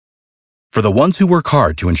For the ones who work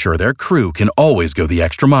hard to ensure their crew can always go the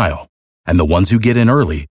extra mile, and the ones who get in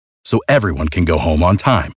early so everyone can go home on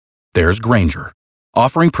time, there's Grainger,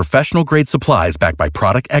 offering professional-grade supplies backed by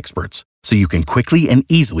product experts so you can quickly and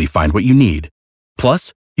easily find what you need.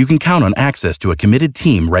 Plus, you can count on access to a committed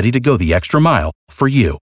team ready to go the extra mile for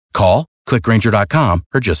you. Call, click Grainger.com,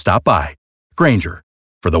 or just stop by. Grainger,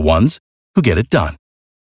 for the ones who get it done.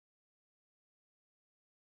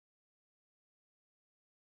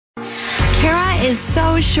 Kara is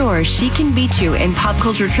so sure she can beat you in pop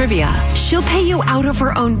culture trivia. She'll pay you out of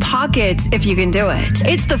her own pocket if you can do it.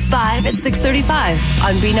 It's the 5 at 6:35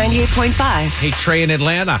 on B98.5. Hey, Trey in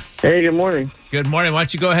Atlanta. Hey, good morning. Good morning. Why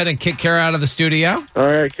don't you go ahead and kick Kara out of the studio? All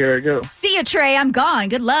right, Kara, go. See ya, Trey. I'm gone.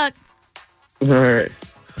 Good luck. All right.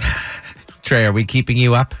 Trey, are we keeping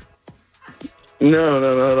you up? No,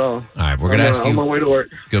 not at all. All right, we're going to ask you. On my way to work.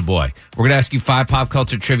 Good boy. We're going to ask you 5 pop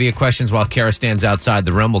culture trivia questions while Kara stands outside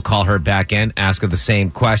the room. We'll call her back in, ask her the same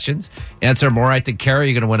questions. Answer more right than Kara,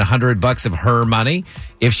 you're going to win $100 of her money.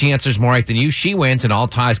 If she answers more right than you, she wins, and all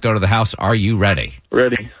ties go to the house. Are you ready?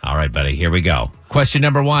 Ready. All right, buddy. Here we go. Question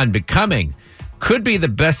number 1. Becoming could be the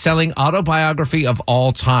best-selling autobiography of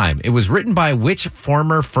all time. It was written by which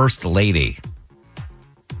former first lady?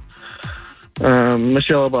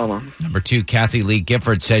 Michelle Obama. Number 2, Kathy Lee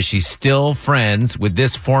Gifford says she's still friends with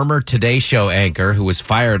this former Today Show anchor who was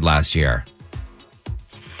fired last year.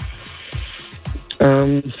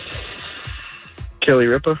 Kelly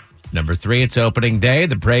Ripa. Number 3, it's opening day.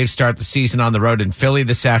 The Braves start the season on the road in Philly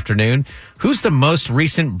this afternoon. Who's the most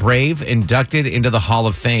recent Brave inducted into the Hall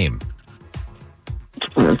of Fame?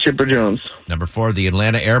 Chipper Jones. Number 4, the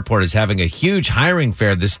Atlanta airport is having a huge hiring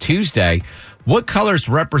fair this Tuesday. What colors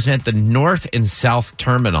represent the north and south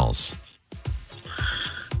terminals?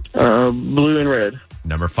 Blue and red.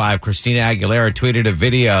 Number 5, Christina Aguilera tweeted a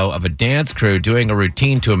video of a dance crew doing a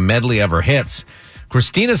routine to a medley of her hits.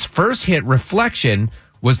 Christina's first hit, Reflection,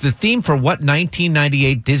 was the theme for what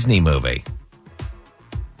 1998 Disney movie?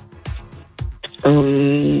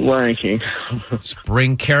 Lion King.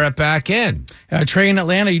 Bring Kara back in. Trey in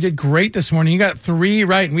Atlanta, you did great this morning. You got 3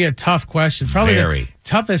 right, and we had tough questions. Probably Very. The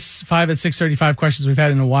toughest 5 at 6:35 questions we've had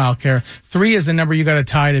in a while, Kara. 3 is the number you got to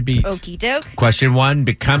tie to beat. Okie doke. Question 1,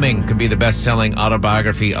 Becoming could be the best-selling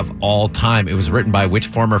autobiography of all time. It was written by which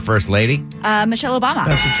former first lady? Michelle Obama.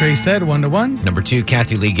 That's what Trey said, 1-1. Number 2,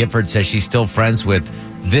 Kathy Lee Gifford says she's still friends with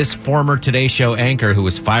this former Today Show anchor who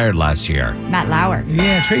was fired last year. Matt Lauer.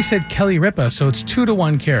 Yeah, Trey said Kelly Ripa, so it's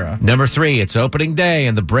 2-1, Kara. Number 3, it's opening day,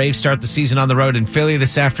 and the Braves start the season on the road in Philly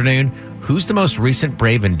this afternoon. Who's the most recent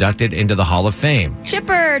Brave inducted into the Hall of Fame?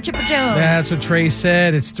 Chipper Jones. That's what Trey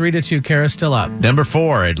said. It's 3-2, Kara, still up. Number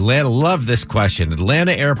 4, Atlanta. Love this question.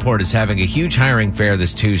 Atlanta Airport is having a huge hiring fair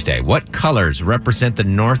this Tuesday. What colors represent the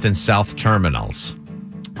north and south terminals?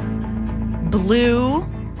 Blue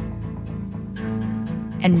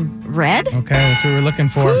and red. Okay, that's what we're looking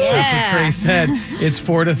for. Yeah. That's what Trey said. It's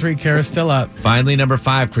 4-3, Kara, still up. Finally, number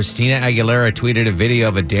 5, Christina Aguilera tweeted a video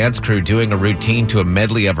of a dance crew doing a routine to a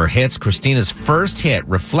medley of her hits. Christina's first hit,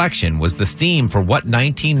 Reflection, was the theme for what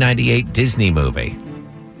 1998 Disney movie?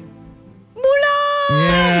 Mulan.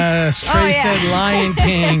 Yes, Trey said Lion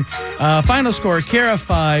King. Final score, Kara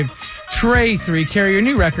 5, Trey 3. Kara, your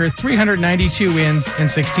new record, 392 wins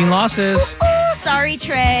and 16 losses. Ooh, sorry,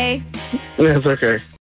 Trey. That's okay.